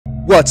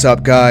What's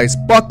up, guys?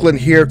 Bucklin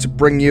here to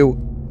bring you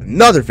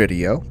another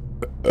video.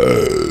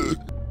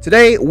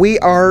 Today we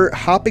are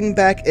hopping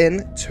back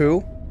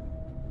into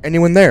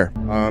Anyone There.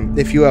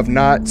 If you have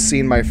not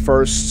seen my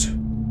first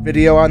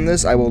video on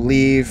this, I will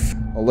leave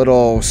a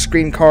little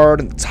screen card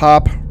at the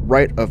top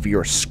right of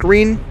your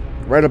screen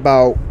right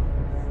about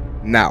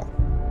now.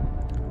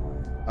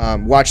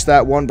 Watch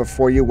that one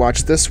before you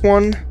watch this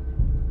one,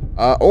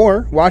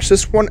 or watch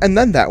this one and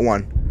then that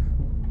one.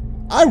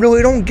 I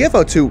really don't give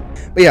a toot.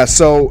 But yeah,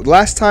 so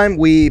last time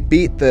we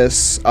beat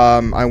this,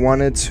 I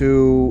wanted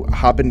to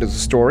hop into the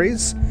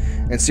stories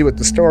and see what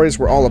the stories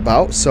were all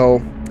about,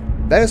 so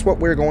that is what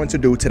we're going to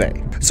do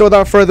today. So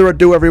without further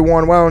ado,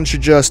 everyone, why don't you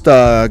just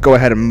go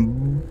ahead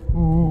and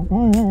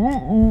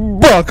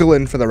buckle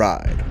in for the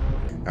ride.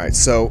 Alright,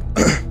 so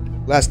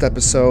last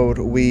episode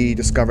we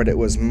discovered it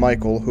was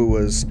Michael who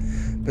was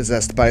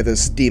possessed by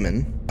this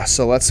demon.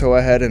 So let's go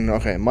ahead and,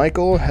 okay,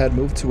 Michael had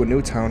moved to a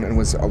new town and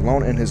was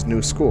alone in his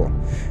new school.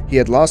 He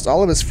had lost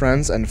all of his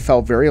friends and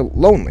felt very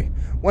lonely.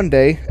 One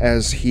day,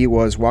 as he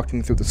was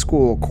walking through the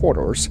school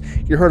corridors,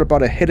 he heard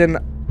about a hidden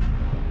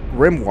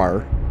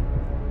grimoire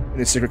in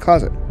his secret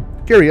closet.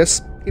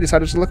 Curious, he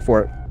decided to look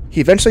for it. He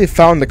eventually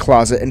found the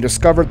closet and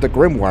discovered the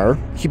grimoire.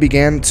 He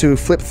began to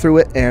flip through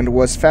it and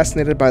was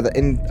fascinated by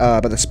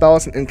the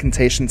spells and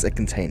incantations it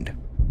contained.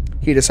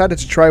 He decided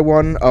to try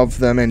one of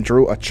them and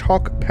drew a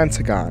chalk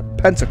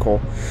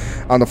pentacle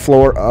on the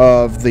floor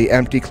of the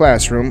empty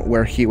classroom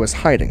where he was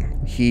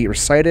hiding. He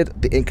recited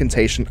the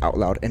incantation out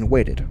loud and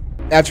waited.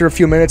 After a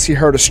few minutes, he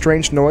heard a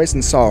strange noise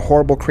and saw a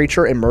horrible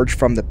creature emerge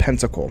from the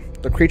pentacle.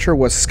 The creature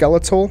was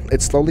skeletal.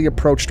 It slowly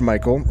approached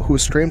Michael, who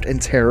screamed in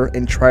terror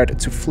and tried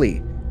to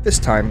flee. This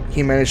time,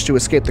 he managed to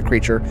escape the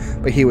creature,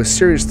 but he was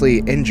seriously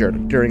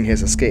injured during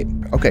his escape.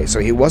 Okay, so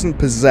he wasn't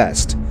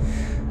possessed.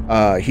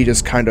 He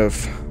just kind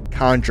of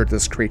conjured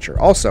this creature.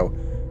 Also,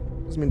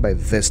 what does it mean by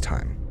this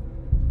time?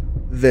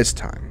 This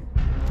time.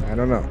 I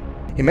don't know.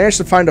 He managed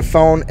to find a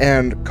phone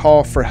and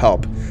call for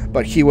help,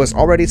 but he was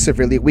already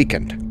severely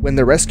weakened. When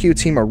the rescue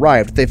team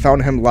arrived, they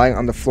found him lying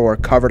on the floor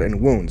covered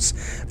in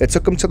wounds. They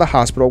took him to the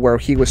hospital where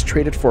he was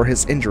treated for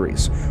his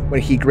injuries.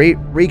 When he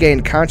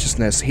regained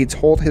consciousness, he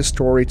told his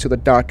story to the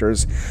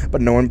doctors,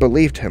 but no one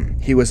believed him.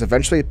 He was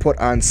eventually put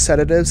on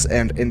sedatives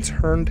and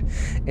interned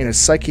in a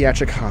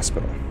psychiatric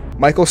hospital.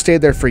 Michael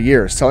stayed there for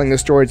years, telling the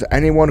story to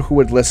anyone who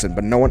would listen,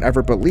 but no one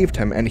ever believed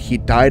him, and he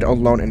died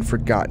alone and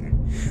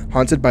forgotten,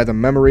 haunted by the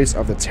memories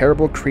of the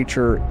terrible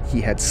creature he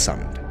had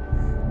summoned.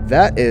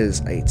 That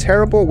is a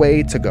terrible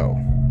way to go.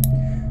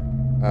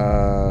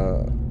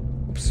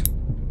 Oops.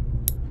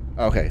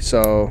 Okay,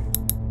 so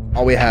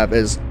all we have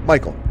is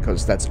Michael,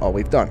 because that's all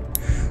we've done.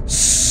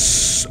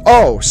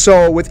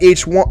 So with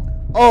each one...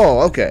 Oh,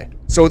 okay.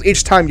 So with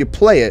each time you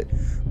play it,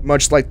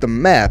 much like the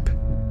map,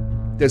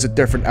 there's a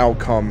different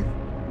outcome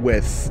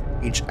with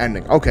each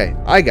ending. Okay,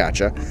 I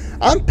gotcha.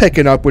 I'm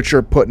picking up what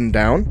you're putting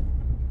down.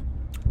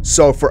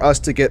 So for us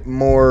to get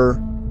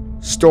more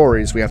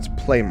stories, we have to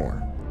play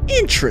more.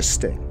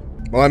 Interesting.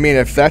 Well, I mean,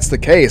 if that's the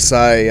case,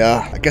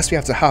 I guess we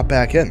have to hop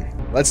back in.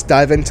 Let's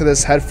dive into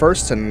this head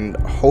first and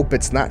hope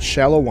it's not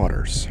shallow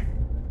waters.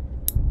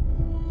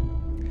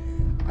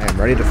 I am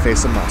ready to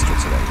face a monster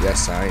today.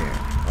 Yes, I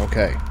am.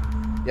 Okay.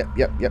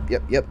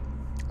 Yep.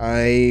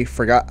 I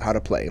forgot how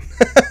to play.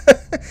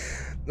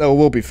 No,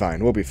 we'll be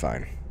fine. We'll be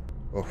fine.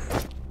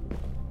 Oof.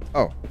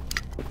 Oh.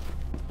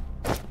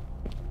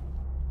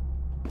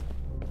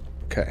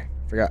 Okay.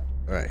 Forgot.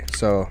 Alright,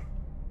 so...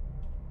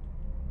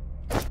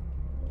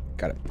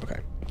 Got it. Okay.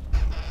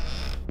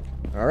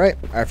 Alright,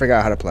 I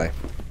forgot how to play.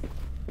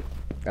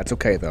 That's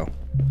okay, though.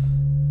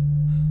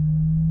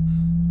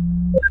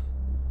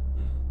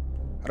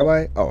 How do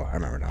I... Oh, I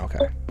remember now. Okay.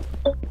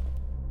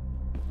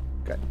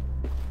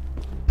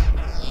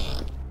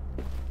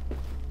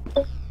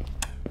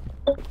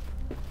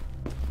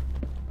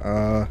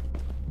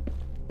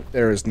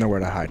 There is nowhere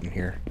to hide in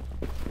here.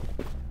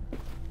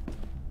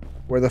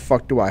 Where the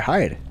fuck do I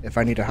hide if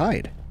I need to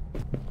hide?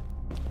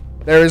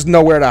 There is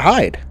nowhere to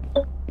hide.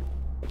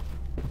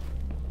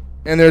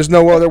 And there's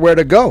no other where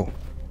to go.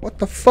 What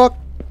the fuck?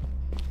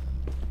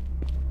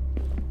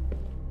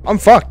 I'm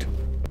fucked.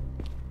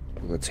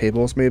 The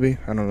tables, maybe?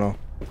 I don't know.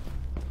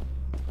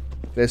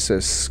 This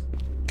is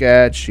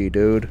sketchy,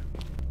 dude.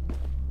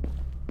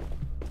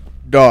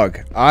 Dog,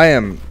 I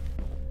am...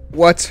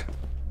 What?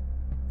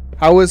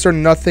 How is there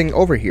nothing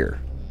over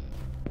here?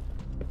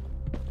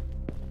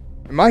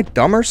 Am I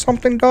dumb or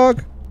something,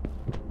 dog?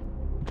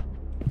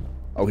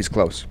 Oh, he's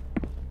close.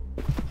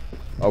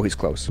 Oh, he's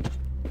close.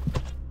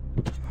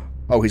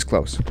 Oh, he's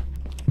close.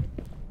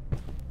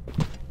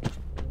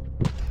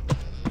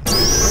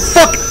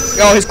 Fuck!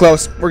 Oh, he's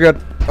close. We're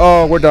good.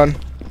 Oh, we're done.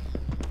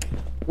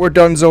 We're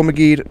done,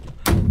 Zomagid.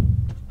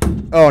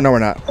 Oh, no, we're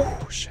not.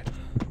 Oh, shit.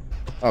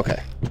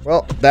 Okay.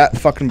 Well, that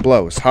fucking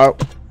blows. How...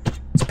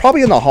 It's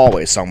probably in the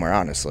hallway somewhere,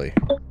 honestly.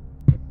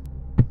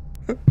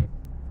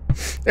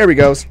 There he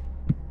goes.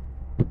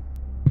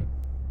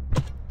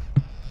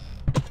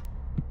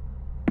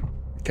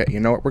 Okay, you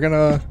know what? We're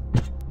gonna...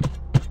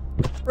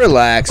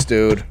 Relax,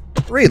 dude.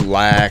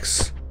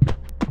 Relax.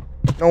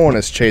 No one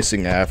is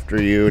chasing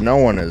after you. No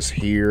one is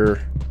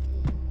here.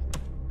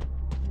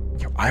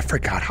 Yo, I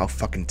forgot how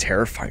fucking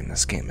terrifying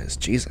this game is.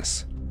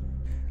 Jesus.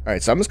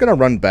 Alright, so I'm just gonna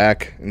run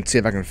back and see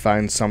if I can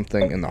find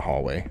something in the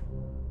hallway.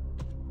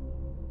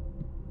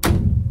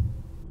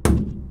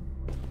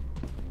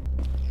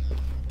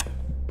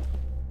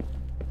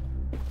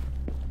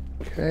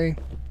 Okay.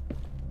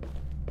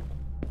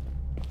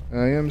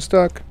 I am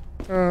stuck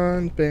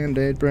on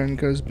Band-Aid brand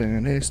cause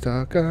Band-Aid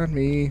stuck on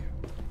me.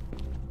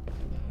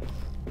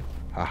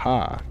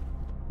 Haha.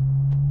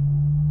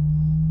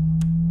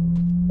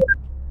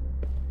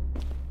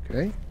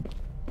 Okay.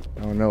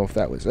 I don't know if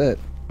that was it.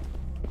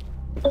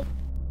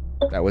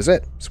 That was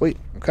it. Sweet.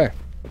 Okay.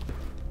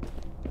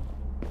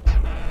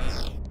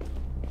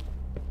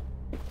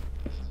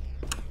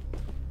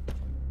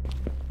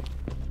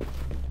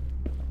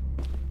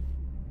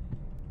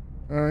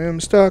 I am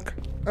stuck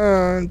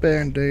on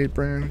Band-Aid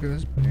brand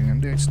cause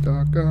Band-Aid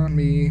stuck on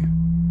me.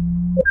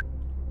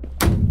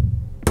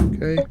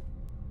 Okay.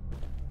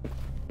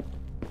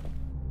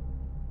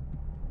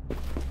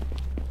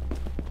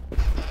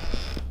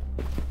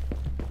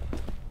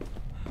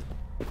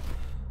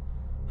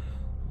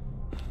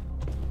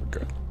 We're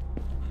good.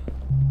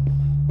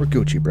 We're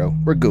Gucci, bro.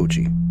 We're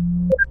Gucci.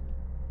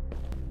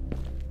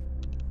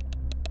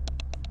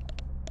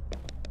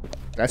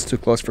 That's too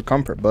close for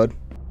comfort, bud.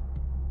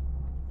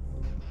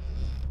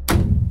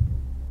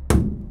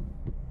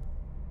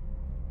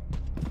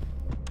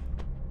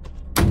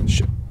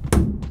 Shit.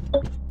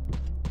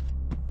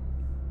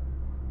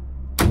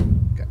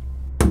 Okay.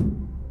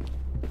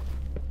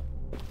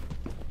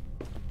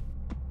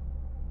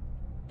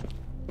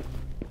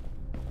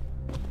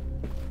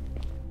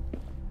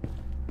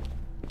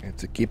 I have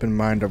to keep in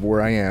mind of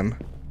where I am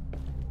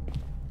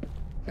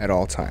at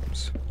all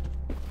times.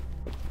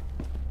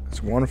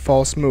 It's one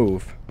false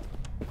move,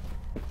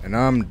 and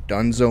I'm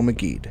Dunzo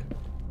McGeed.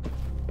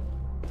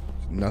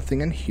 There's nothing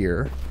in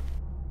here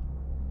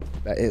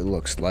that it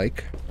looks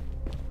like.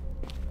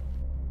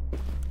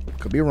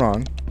 Could be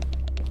wrong.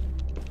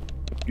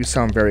 You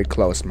sound very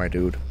close, my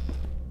dude.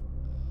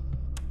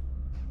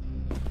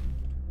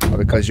 Well,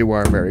 because you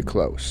are very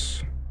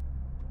close.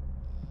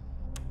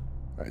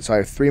 Alright, so I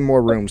have 3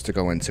 more rooms to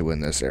go into in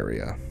this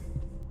area.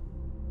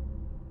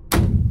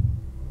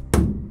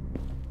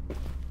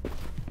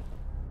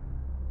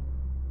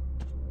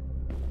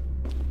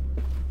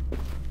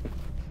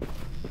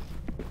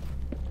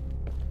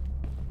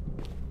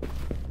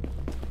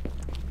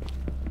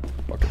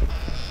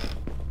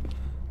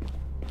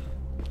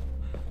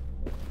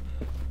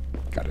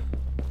 Got it.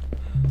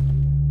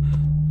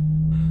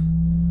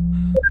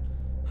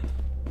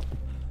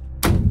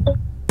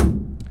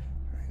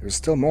 There's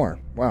still more.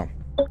 Wow.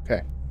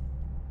 Okay.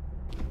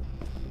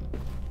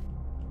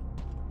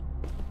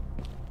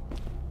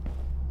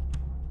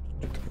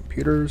 Check the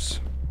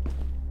computers.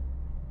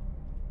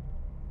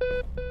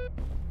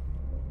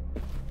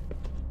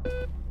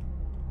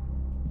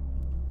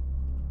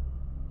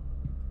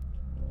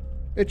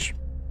 Bitch.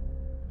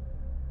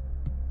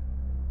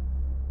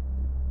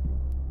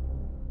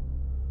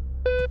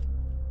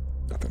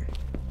 Nothing.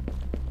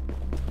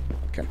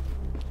 Okay.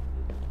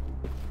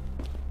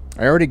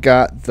 I already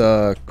got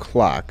the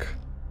clock,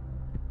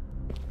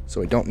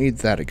 so I don't need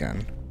that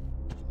again.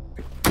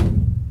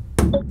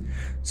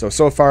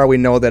 So far we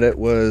know that it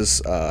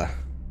was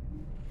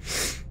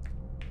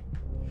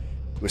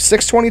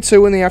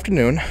 6:22 in the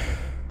afternoon.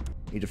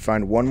 Need to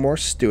find one more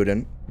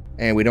student,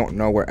 and we don't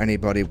know where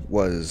anybody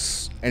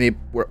was.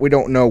 We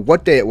don't know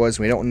what day it was.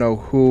 We don't know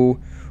who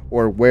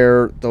or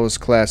where those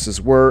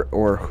classes were,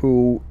 or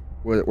who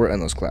were in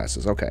those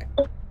classes. Okay.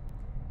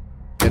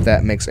 If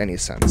that makes any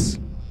sense.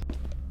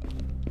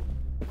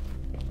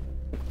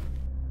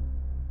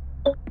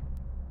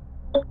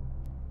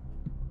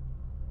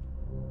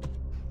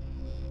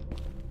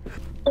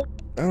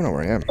 I don't know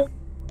where I am.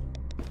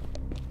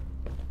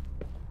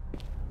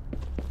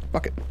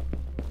 Fuck it.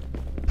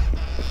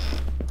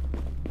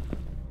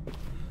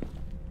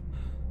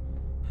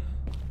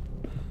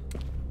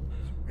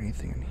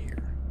 Anything in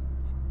here?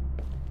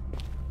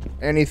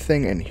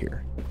 Anything in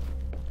here?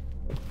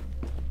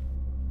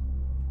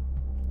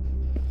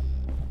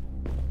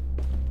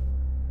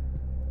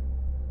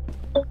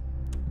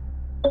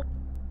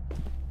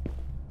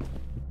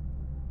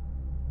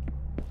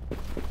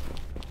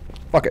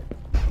 Fuck it.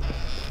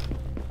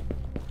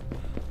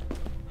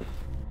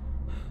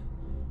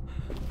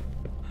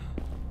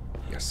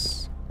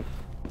 Yes.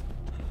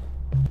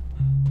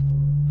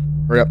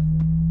 Hurry up.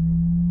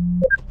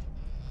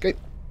 Okay.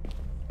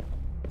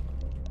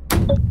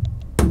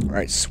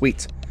 Alright,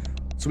 sweet.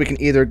 So we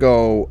can either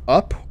go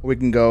up or we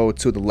can go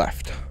to the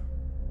left.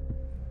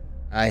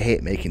 I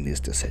hate making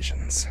these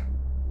decisions.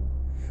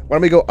 Why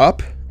don't we go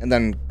up and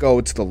then go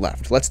to the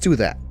left? Let's do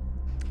that.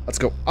 Let's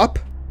go up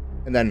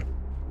and then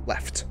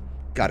left.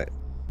 Got it.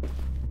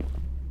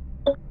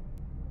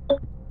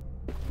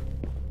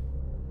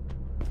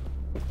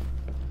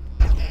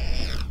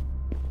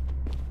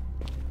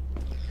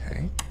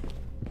 Okay.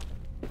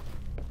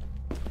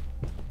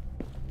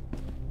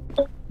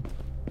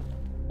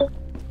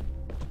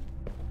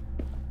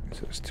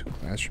 So there's 2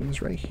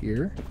 classrooms right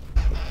here.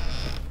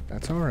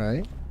 That's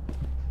alright.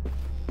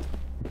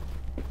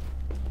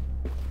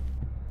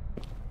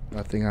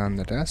 Nothing on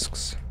the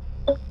desks.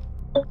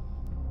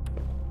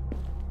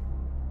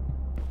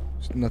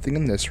 There's nothing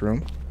in this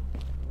room.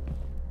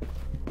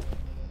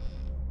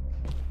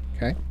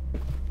 Okay.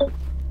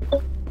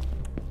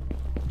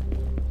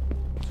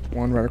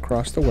 One right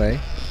across the way.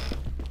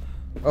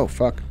 Oh,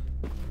 fuck.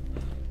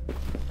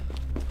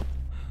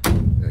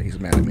 Yeah, he's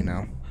mad at me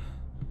now.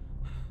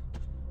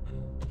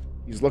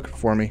 He's looking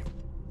for me.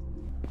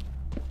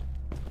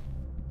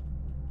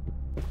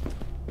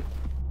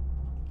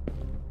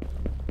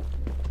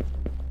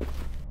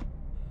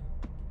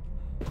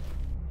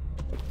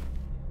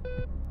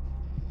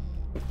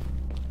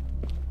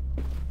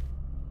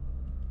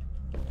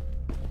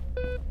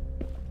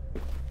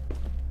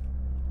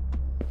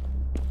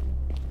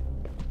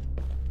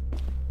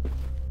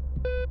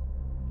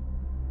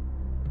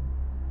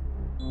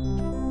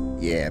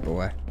 Yeah,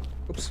 boy.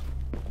 Oops.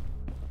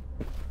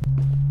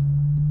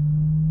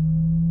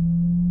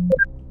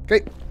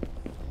 Okay.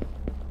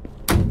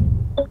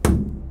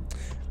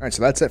 Alright,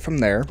 so that's it from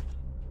there.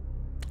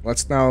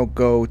 Let's now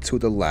go to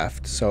the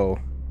left, so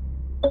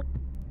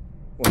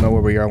we'll know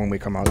where we are when we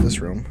come out of this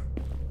room.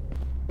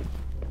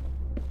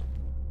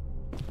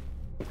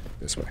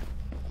 This way.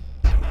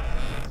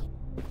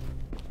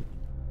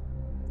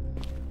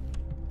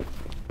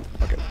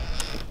 Okay.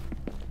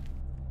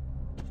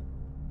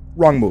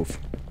 Wrong move.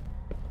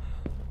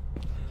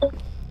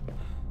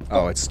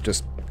 Oh, it's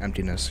just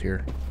emptiness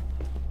here.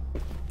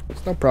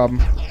 It's no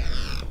problem.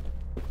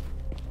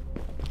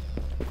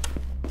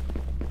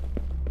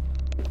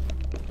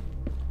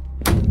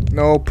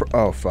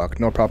 Oh, fuck.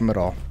 No problem at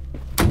all.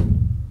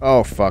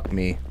 Oh, fuck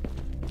me.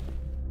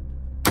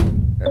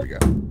 There we go.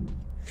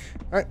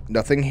 Alright,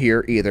 nothing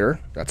here either.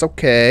 That's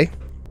okay.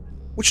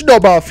 What you know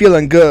about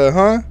feeling good,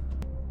 huh?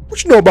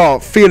 What you know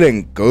about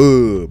feeling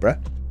good, bruh?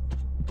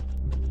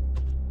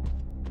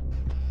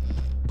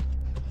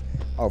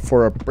 Oh,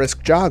 for a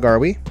brisk jog, are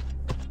we?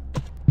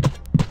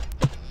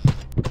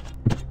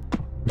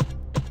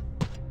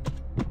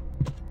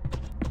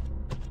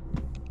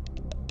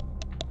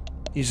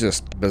 He's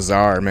just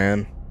bizarre,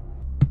 man.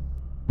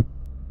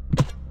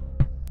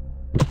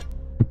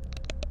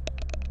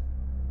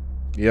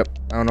 Yep,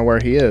 I don't know where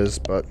he is,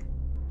 but...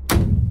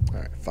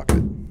 Alright, fuck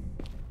it.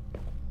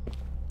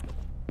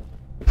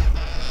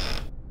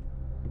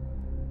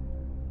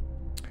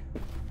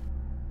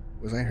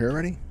 Was I here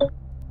already?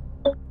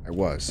 I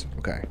was.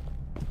 Okay.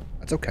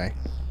 That's okay.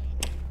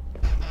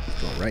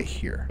 Go right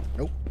here.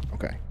 Nope.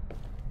 Okay.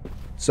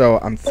 So,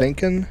 I'm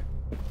thinking...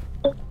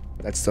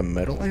 That's the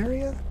middle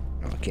area?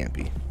 No, it can't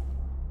be.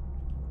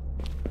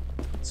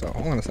 So,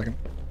 hold on a second.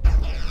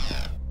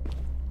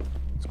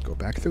 Let's go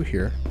back through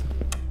here.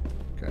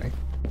 Okay.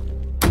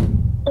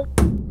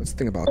 Let's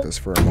think about this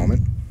for a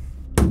moment.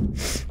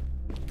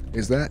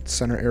 Is that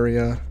center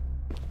area...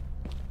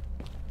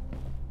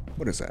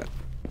 What is that?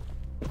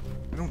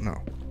 I don't know.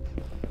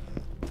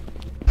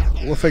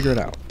 We'll figure it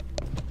out.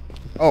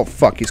 Oh,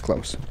 fuck, he's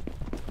close.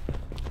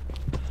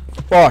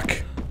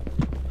 Fuck!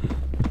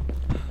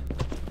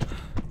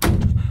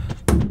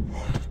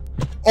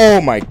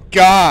 Oh my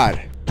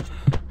god!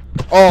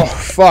 Oh,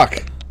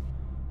 fuck.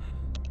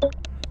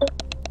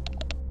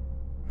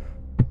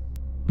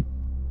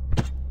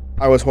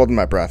 I was holding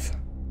my breath.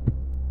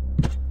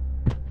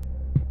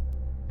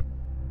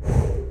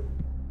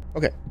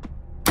 Okay.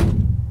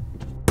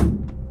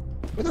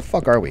 Where the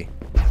fuck are we?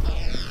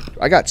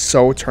 I got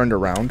so turned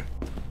around.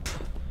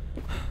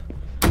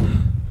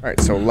 Alright,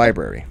 so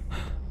library.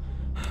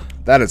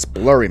 That is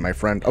blurry, my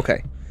friend.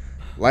 Okay.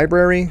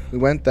 Library, we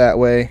went that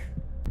way.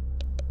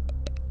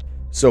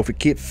 So if we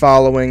keep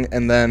following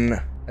and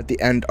then at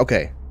the end...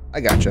 Okay,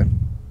 I gotcha.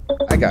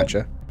 I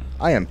gotcha.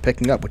 I am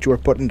picking up what you were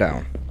putting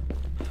down.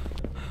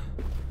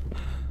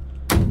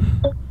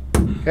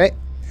 Okay.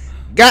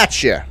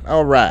 Gotcha!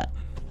 Alright.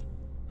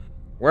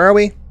 Where are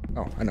we?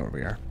 Oh, I know where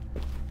we are.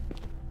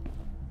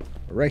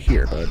 We're right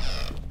here, bud.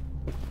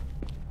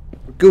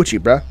 We're Gucci,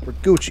 bruh. We're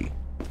Gucci.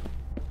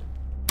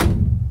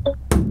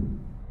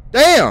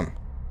 Damn!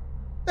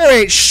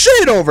 There ain't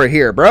shit over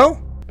here,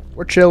 bro!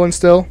 We're chilling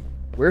still.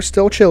 We're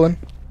still chilling.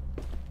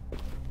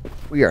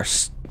 We are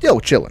still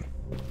chilling.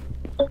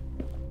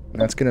 And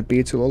that's gonna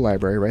be to the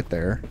library right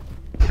there.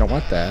 We don't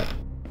want that.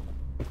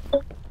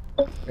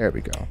 There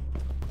we go.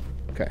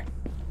 Okay.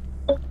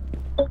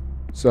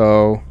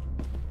 So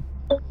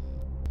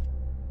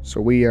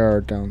we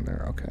are down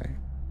there. Okay.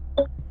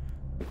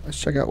 Let's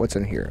check out what's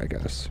in here, I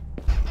guess.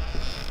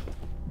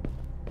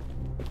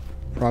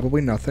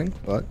 Probably nothing,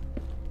 but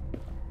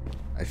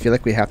I feel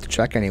like we have to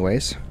check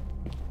anyways.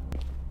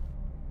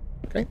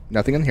 Okay,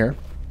 nothing in here.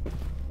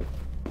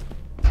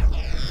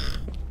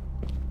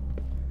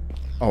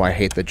 Oh, I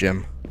hate the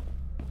gym.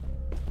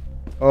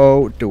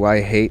 Oh, do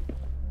I hate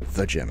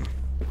the gym.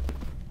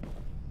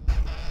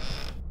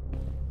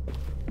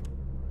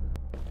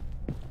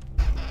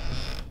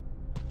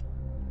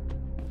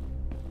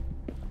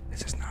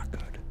 This is not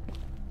good.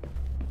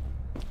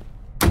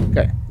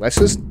 Okay, let's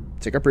just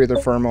take a breather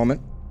for a moment.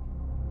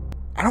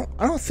 I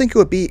don't think it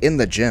would be in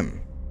the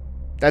gym.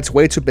 That's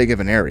way too big of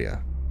an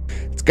area.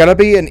 It's gotta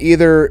be in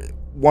either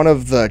one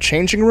of the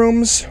changing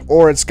rooms,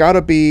 or it's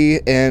gotta be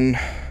in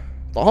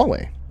the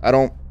hallway. I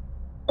don't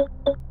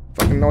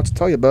fucking know what to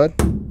tell you, bud.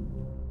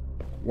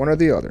 One or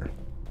the other.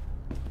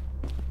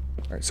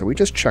 Alright, so we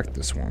just checked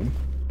this one.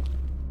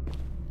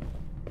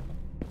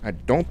 I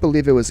don't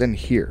believe it was in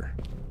here.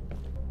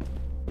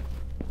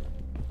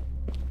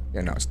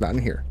 Yeah, no, it's not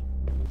in here.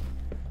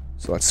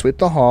 So let's sweep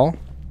the hall.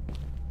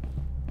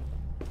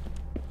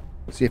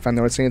 See if I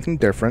notice anything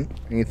different.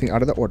 Anything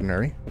out of the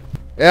ordinary.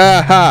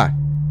 Yeah, ha!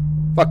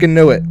 Fucking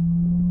knew it.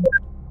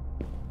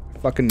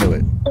 Fucking knew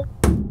it.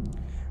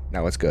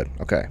 Now it's good.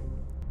 Okay.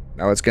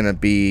 Now it's gonna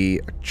be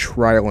a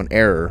trial and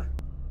error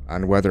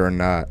on whether or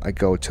not I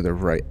go to the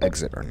right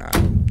exit or not.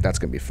 That's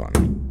gonna be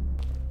fun.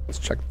 Let's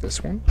check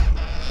this one.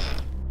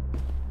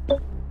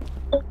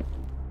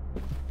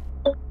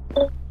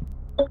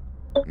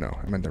 No,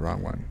 I meant the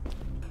wrong one.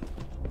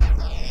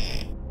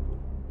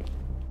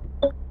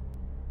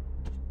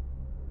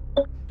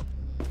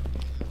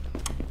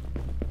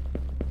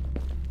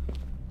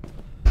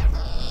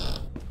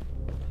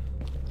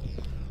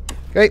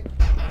 Okay.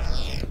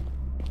 Here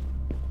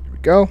we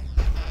go. Here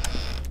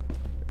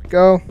we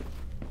go.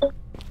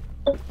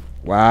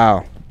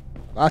 Wow.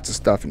 Lots of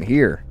stuff in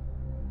here.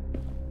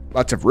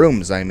 Lots of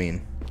rooms, I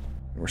mean.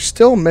 We're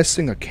still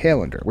missing a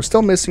calendar. We're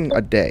still missing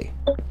a day.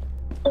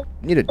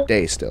 Need a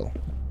day still.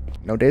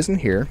 No days in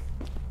here.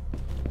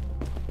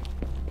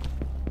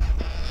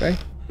 Okay.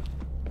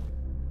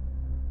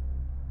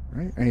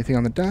 Alright, anything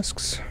on the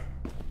desks?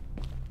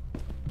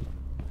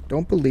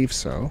 Don't believe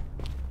so.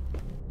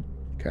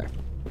 Okay.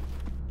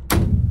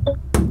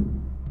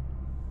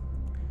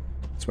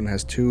 This one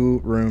has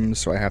 2 rooms,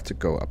 so I have to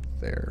go up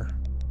there.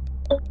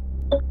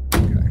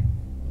 Okay.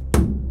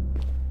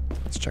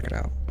 Let's check it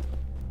out.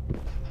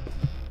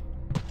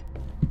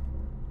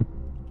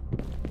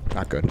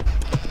 Not good.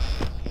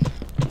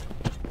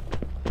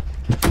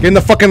 Get in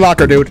the fucking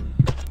locker, dude.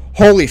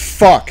 Holy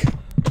fuck.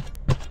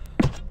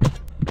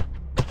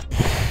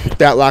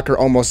 That locker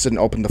almost didn't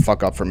open the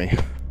fuck up for me.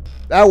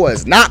 That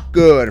was not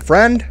good,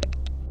 friend.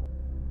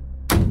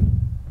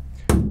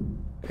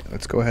 Okay,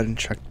 let's go ahead and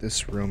check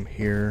this room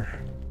here.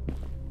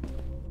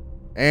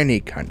 Any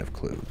kind of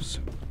clues.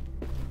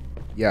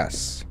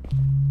 Yes.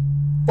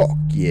 Fuck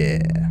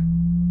yeah.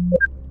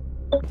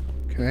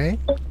 Okay.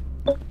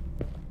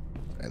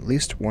 At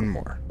least one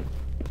more.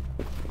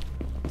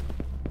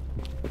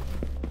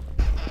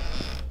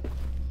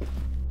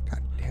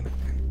 God damn it,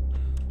 man.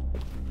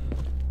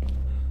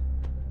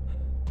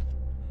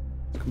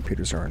 These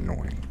computers are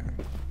annoying, man.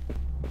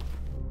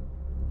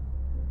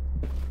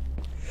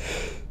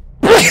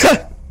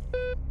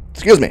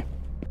 Excuse me.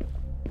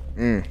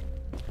 The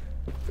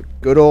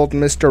good old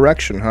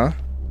misdirection, huh?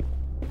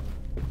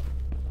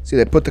 See,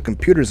 they put the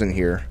computers in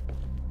here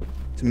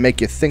to make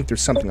you think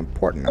there's something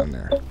important on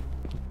there.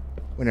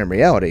 When in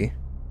reality,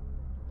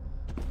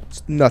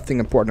 it's nothing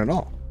important at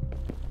all.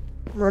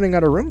 I'm running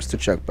out of rooms to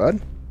check,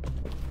 bud.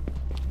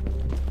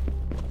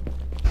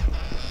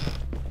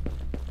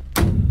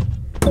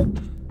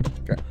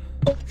 Okay.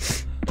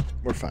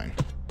 We're fine.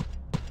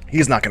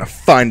 He's not gonna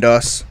find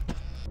us.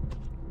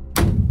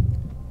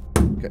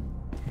 Okay.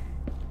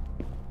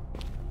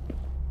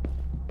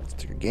 Let's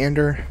take a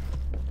gander.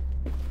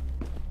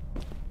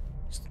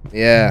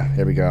 Yeah,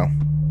 there we go.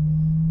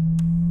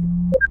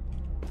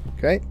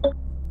 Okay.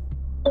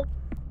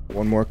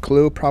 One more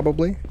clue,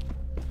 probably.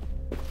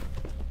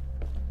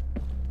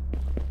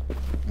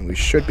 And we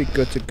should be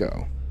good to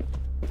go.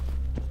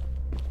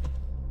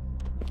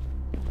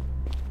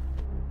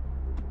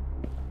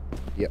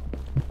 Yep.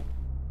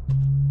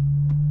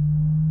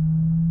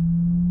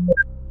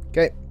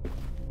 Okay.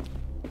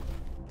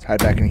 Let's hide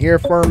back in here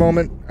for a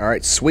moment.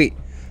 Alright, sweet.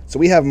 So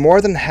we have more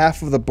than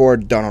half of the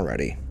board done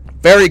already.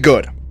 Very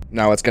good.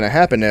 Now what's going to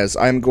happen is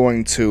I'm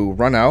going to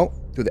run out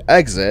through the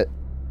exit,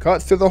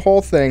 cut through the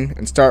whole thing,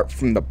 and start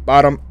from the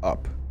bottom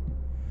up.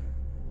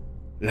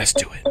 Let's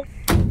do it.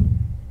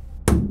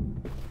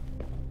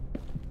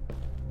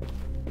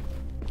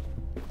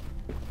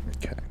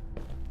 Okay.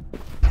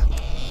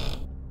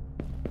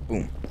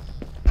 Boom.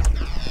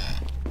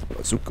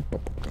 Bazooka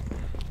bubblegum.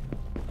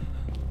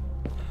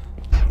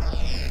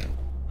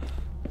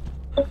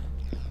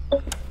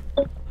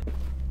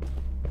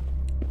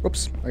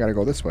 Whoops, I gotta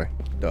go this way.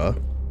 Duh.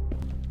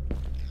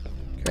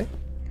 Okay,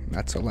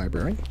 that's a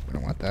library. We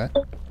don't want that.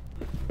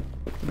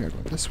 We gotta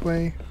go this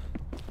way.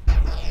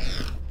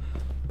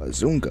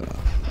 Bazoonga.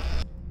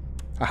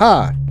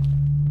 Haha!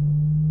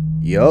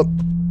 Yup.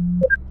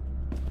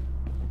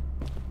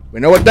 We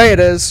know what day it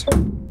is.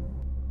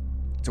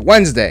 It's a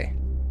Wednesday.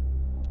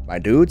 My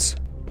dudes.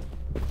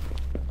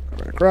 Go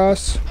right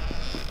across.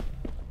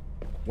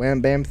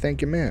 Wham bam,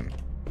 thank you, ma'am.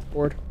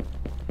 Board.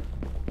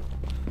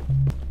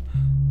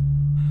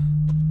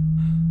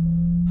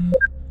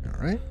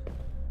 Alright.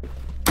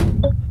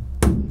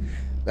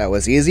 That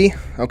was easy.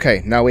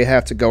 Okay, now we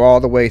have to go all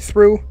the way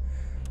through,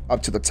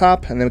 up to the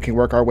top, and then we can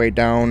work our way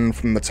down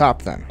from the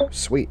top then.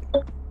 Sweet.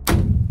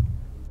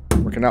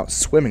 Working out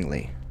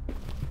swimmingly.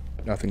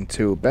 Nothing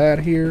too bad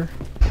here.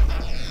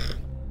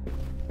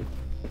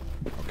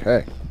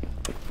 Okay.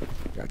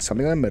 Got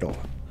something in the middle.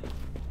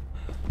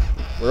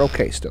 We're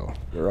okay still.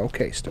 We're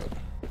okay still.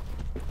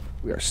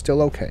 We are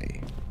still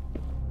okay.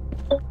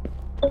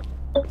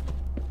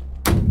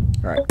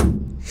 Alright.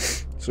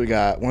 So we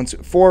got 1, 2,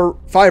 4,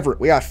 5.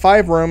 We got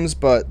 5 rooms,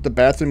 but the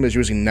bathroom is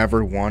usually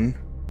never one.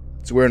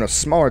 So we're in a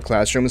smaller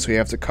classroom, so we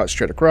have to cut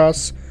straight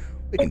across.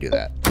 We can do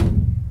that.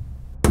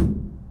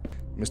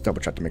 Just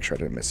double check to make sure I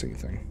didn't miss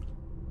anything.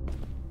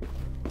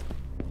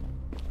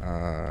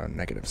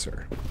 Negative,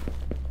 sir.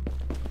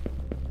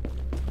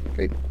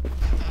 Okay.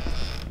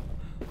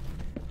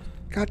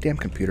 Goddamn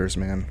computers,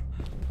 man.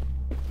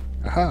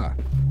 Aha.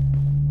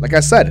 Like I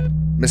said,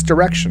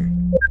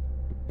 misdirection.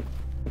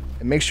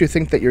 It makes you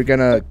think that you're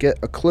gonna get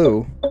a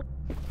clue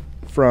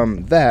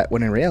from that,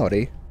 when in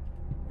reality,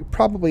 you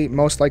probably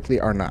most likely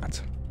are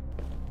not.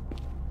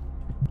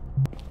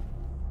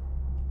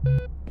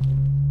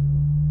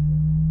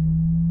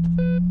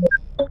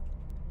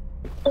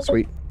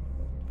 Sweet.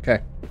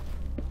 Okay.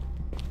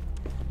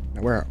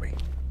 Now where are we?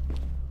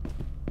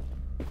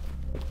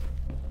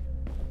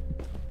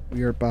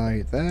 We are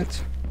by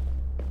that.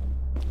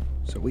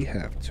 So we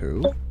have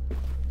to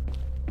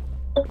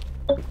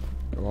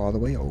go all the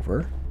way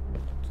over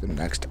to the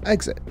next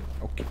exit.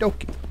 Okie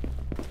dokie.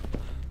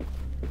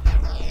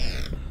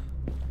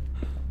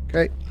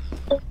 Okay.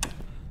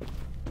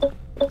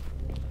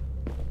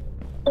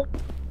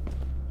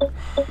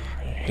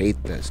 I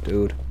hate this,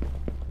 dude.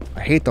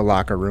 I hate the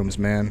locker rooms,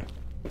 man.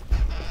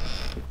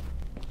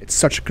 It's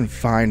such a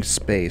confined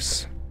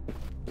space.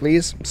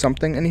 Please,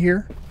 something in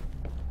here?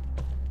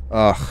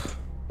 Ugh.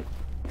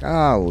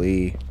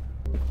 Golly.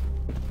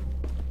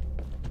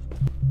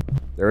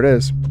 There it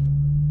is.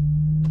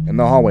 In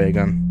the hallway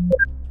again.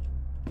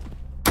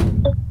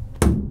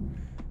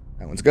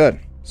 That one's good.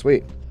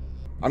 Sweet.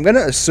 I'm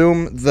gonna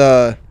assume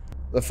the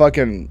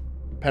fucking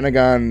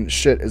Pentagon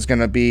shit is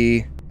gonna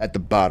be at the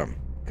bottom.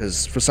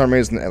 Because for some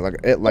reason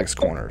it likes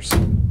corners.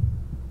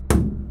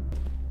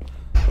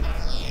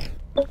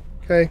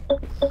 Okay.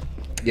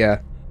 Yeah.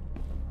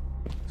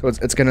 So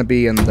it's gonna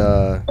be in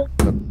the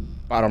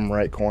bottom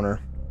right corner.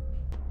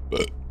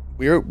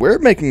 We're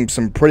making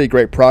some pretty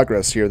great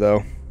progress here,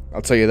 though.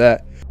 I'll tell you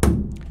that.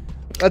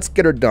 Let's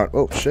get her done.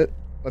 Oh shit.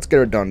 Let's get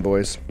her done,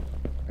 boys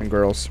and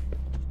girls.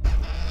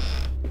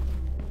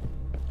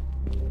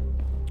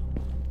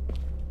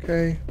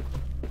 Okay.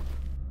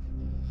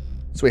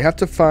 So we have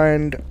to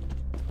find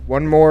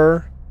one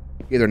more,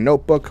 either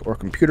notebook or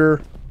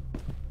computer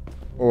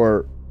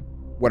or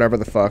whatever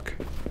the fuck.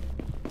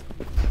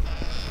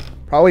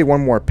 Probably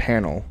one more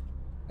panel,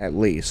 at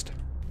least.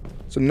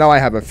 So now I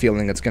have a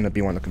feeling it's going to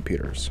be one of the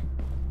computers.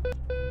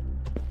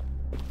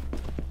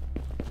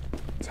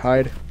 Let's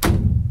hide.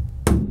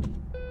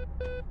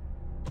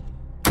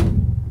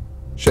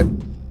 Shit.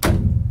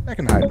 I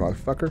can hide,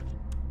 motherfucker.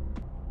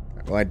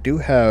 Well, I do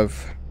have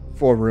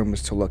 4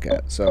 rooms to look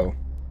at, so...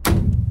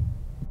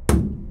 I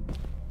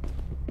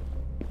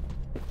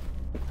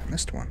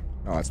missed one.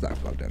 Oh, it's not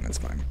plugged in. That's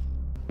fine.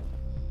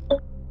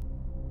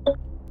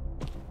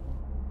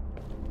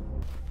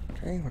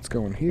 Okay, let's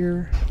go in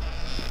here.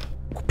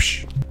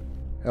 Whoopsh.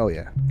 Hell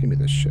yeah. Give me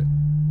this shit.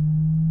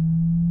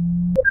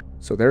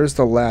 So there's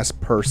the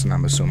last person,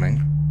 I'm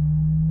assuming.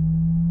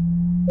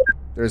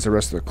 There's the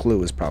rest of the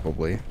clues,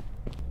 probably.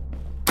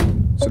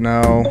 So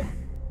now...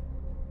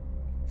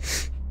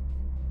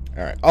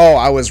 Alright. Oh,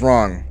 I was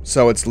wrong.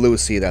 So it's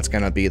Lucy that's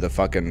gonna be the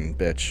fucking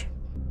bitch.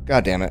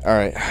 God damn it.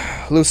 Alright.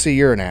 Lucy,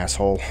 you're an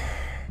asshole.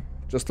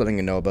 Just letting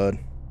you know, bud.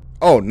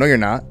 Oh, no you're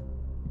not.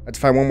 I have to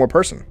find one more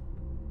person.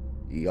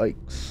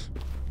 Yikes.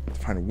 I have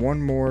to find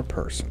one more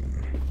person.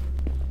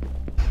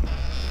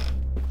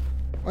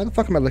 Why the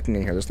fuck am I looking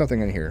in here? There's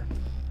nothing in here.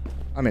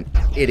 I'm an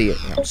idiot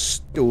and I'm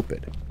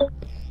stupid.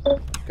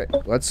 Okay,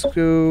 let's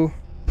do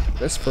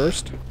this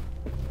first.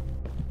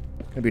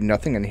 Gonna be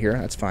nothing in here.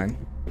 That's fine.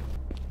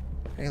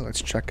 Okay,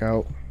 let's check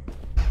out.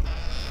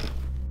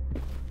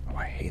 Oh,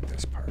 I hate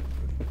this part.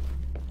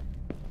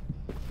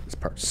 This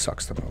part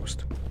sucks the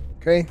most.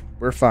 Okay,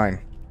 we're fine.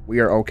 We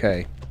are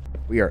okay.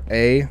 We are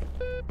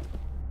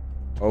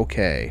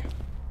okay.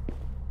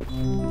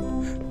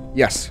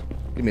 Yes.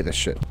 Give me this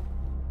shit.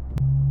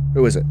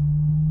 Who is it?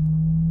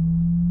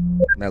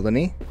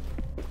 Melanie?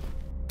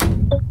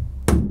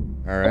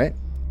 Alright.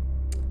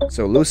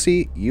 So,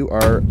 Lucy, you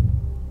are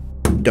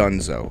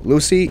donezo.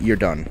 Lucy, you're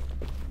done.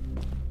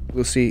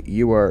 Lucy,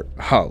 you are...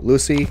 Oh,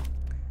 Lucy.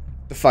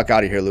 The fuck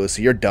out of here,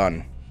 Lucy. You're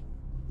done.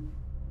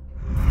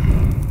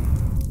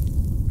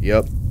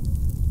 Yep.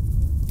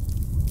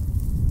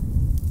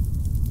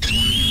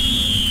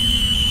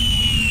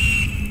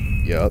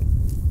 Yep.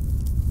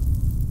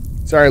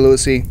 Sorry,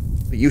 Lucy,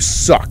 but you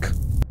suck.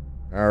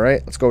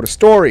 Alright, let's go to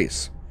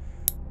stories.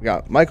 We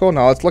got Michael,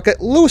 now let's look at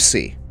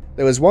Lucy.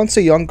 There was once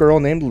a young girl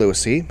named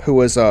Lucy who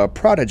was a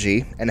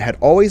prodigy and had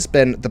always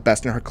been the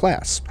best in her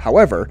class.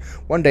 However,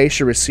 one day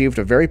she received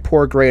a very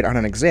poor grade on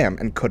an exam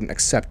and couldn't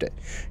accept it.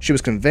 She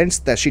was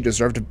convinced that she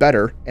deserved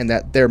better and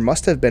that there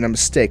must have been a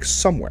mistake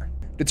somewhere.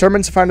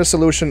 Determined to find a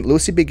solution,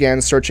 Lucy began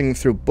searching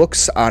through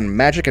books on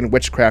magic and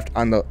witchcraft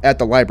at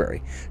the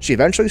library. She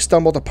eventually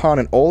stumbled upon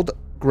an old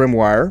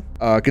grimoire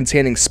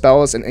containing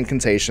spells and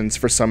incantations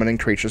for summoning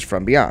creatures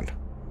from beyond.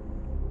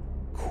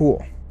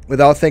 Cool.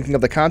 Without thinking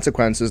of the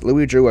consequences,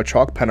 Louis drew a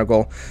chalk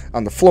pentacle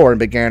on the floor and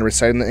began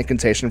reciting the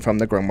incantation from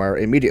the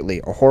grimoire.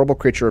 Immediately, a horrible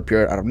creature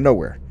appeared out of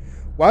nowhere.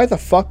 Why the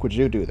fuck would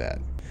you do that?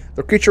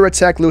 The creature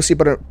attacked Lucy,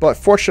 but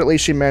fortunately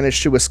she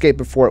managed to escape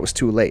before it was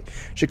too late.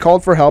 She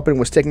called for help and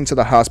was taken to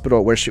the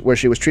hospital where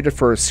she was treated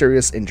for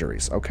serious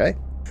injuries, okay?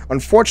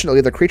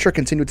 Unfortunately, the creature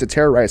continued to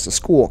terrorize the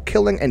school,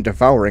 killing and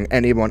devouring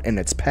anyone in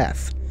its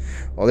path.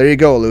 Well, there you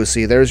go,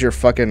 Lucy. There's your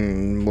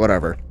fucking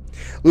whatever.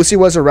 Lucy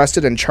was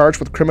arrested and charged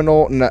with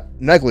criminal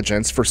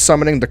negligence for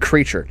summoning the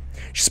creature.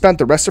 She spent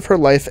the rest of her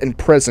life in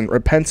prison,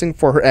 repenting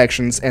for her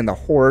actions and the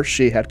horror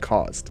she had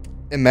caused.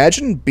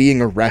 Imagine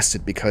being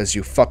arrested because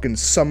you fucking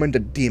summoned a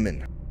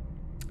demon.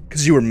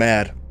 Because you were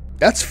mad.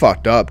 That's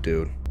fucked up,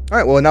 dude.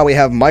 Alright, well, now we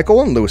have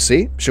Michael and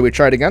Lucy. Should we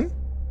try it again?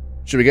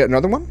 Should we get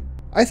another one?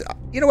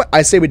 You know what?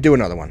 I say we do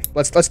another one.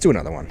 Let's do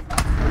another one.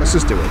 Let's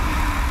just do it.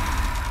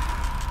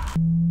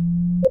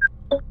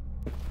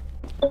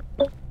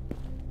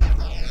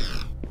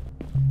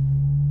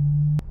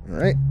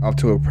 Alright, off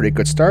to a pretty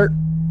good start.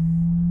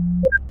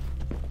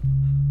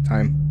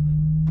 Time.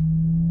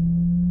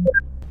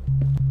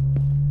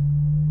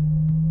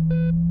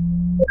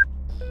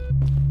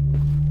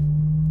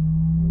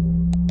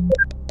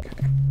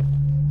 Okay.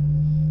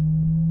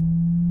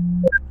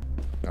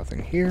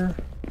 Nothing here.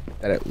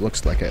 That it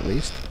looks like, at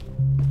least.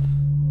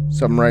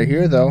 Something right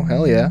here, though.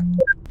 Hell yeah.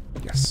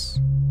 Yes.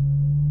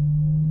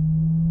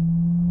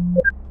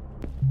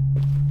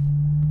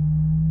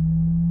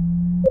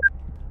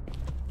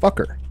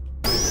 Fucker.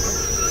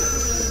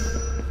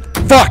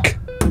 Fuck!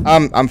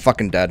 I'm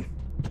fucking dead.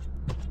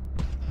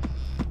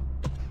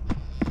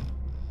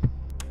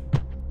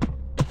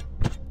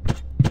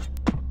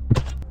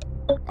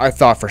 I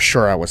thought for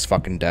sure I was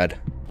fucking dead.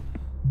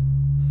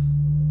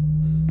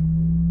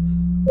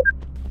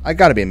 I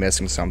gotta be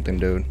missing something,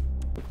 dude.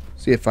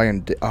 See if I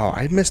can... Oh,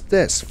 I missed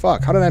this.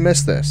 Fuck, how did I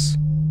miss this?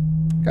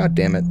 God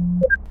damn it.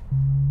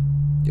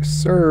 Yes,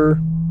 sir.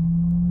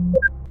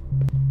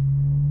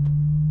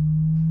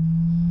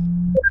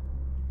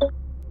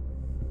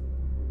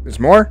 There's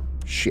more?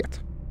 Shit.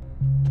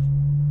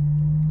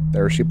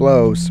 There she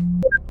blows.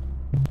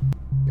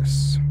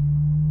 Yes.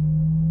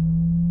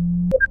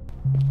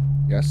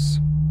 Yes.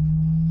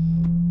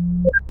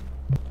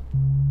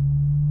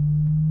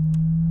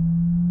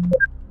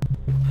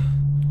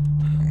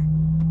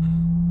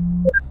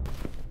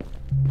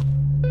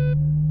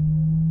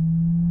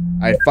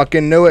 I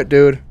fucking knew it,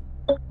 dude.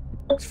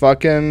 It's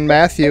fucking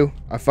Matthew.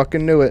 I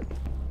fucking knew it.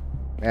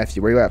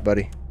 Matthew, where you at,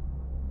 buddy?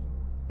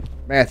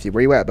 Matthew,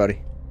 where you at,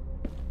 buddy?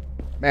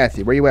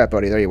 Matthew, where you at,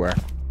 buddy? There you are.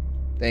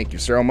 Thank you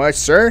so much,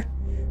 sir.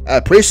 I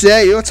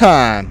appreciate your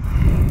time.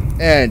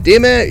 And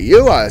demon,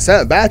 you are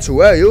sent back to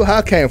where you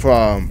came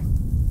from.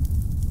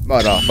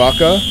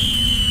 Motherfucker.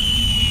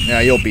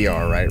 Yeah, you'll be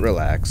alright.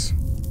 Relax.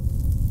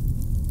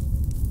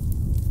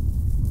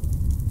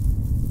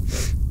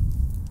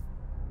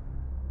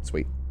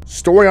 Sweet.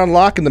 Story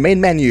unlock in the main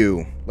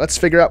menu. Let's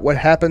figure out what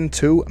happened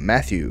to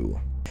Matthew.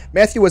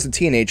 Matthew was a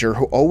teenager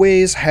who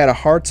always had a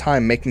hard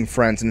time making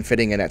friends and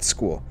fitting in at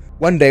school.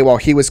 One day, while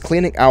he was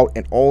cleaning out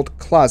an old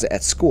closet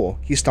at school,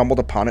 he stumbled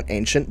upon an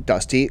ancient,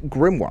 dusty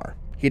grimoire.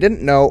 He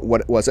didn't know what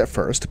it was at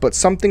first, but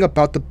something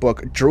about the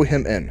book drew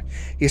him in.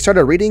 He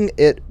started reading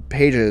its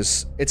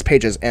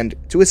pages, and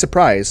to his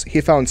surprise,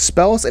 he found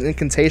spells and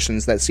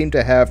incantations that seemed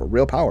to have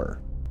real power.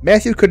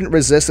 Matthew couldn't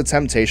resist the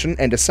temptation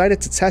and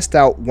decided to test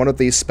out one of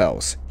these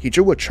spells. He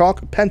drew a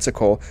chalk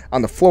pentacle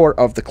on the floor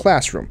of the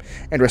classroom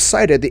and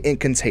recited the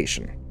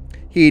incantation.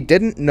 He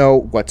didn't know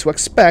what to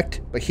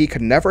expect, but he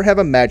could never have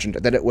imagined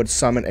that it would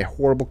summon a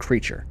horrible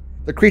creature.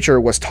 The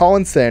creature was tall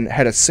and thin,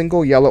 had a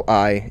single yellow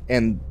eye,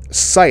 and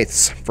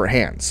scythes for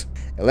hands.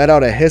 It let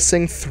out a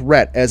hissing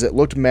threat as it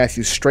looked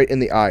Matthew straight in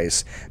the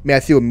eyes.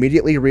 Matthew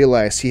immediately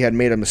realized he had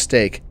made a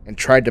mistake and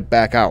tried to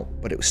back out,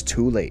 but it was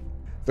too late.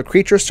 The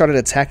creature started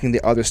attacking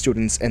the other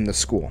students in the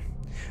school,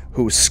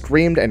 who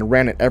screamed and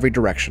ran in every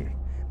direction.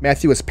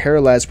 Matthew was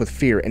paralyzed with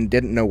fear and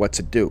didn't know what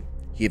to do.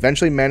 He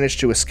eventually managed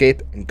to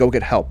escape and go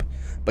get help,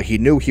 but he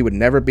knew he would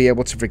never be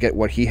able to forget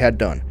what he had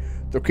done.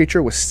 The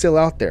creature was still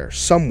out there,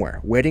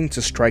 somewhere, waiting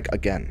to strike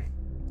again.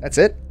 That's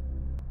it?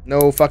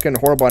 No fucking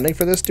horrible ending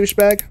for this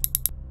douchebag?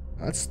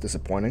 That's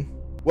disappointing.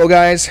 Well,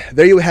 guys,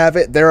 there you have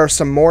it. There are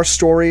some more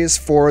stories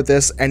for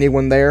this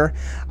Anyone There.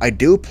 I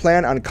do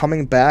plan on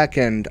coming back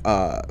and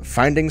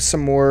finding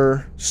some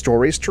more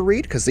stories to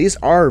read, because these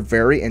are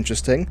very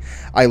interesting.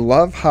 I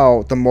love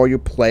how the more you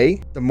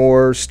play, the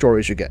more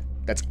stories you get.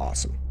 That's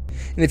awesome.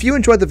 And if you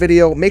enjoyed the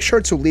video, make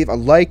sure to leave a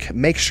like,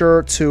 make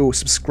sure to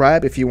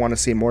subscribe if you want to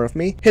see more of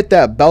me. Hit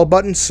that bell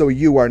button so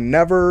you are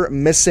never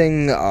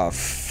missing a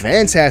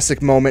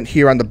fantastic moment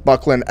here on the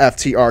Bucklin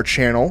FTR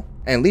channel.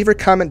 And leave a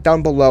comment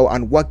down below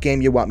on what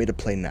game you want me to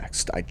play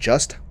next. I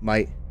just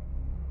might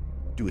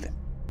do that.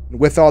 And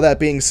with all that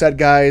being said,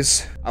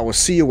 guys, I will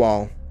see you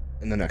all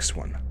in the next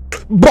one.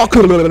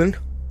 Bucklin.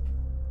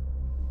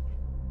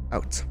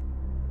 Out.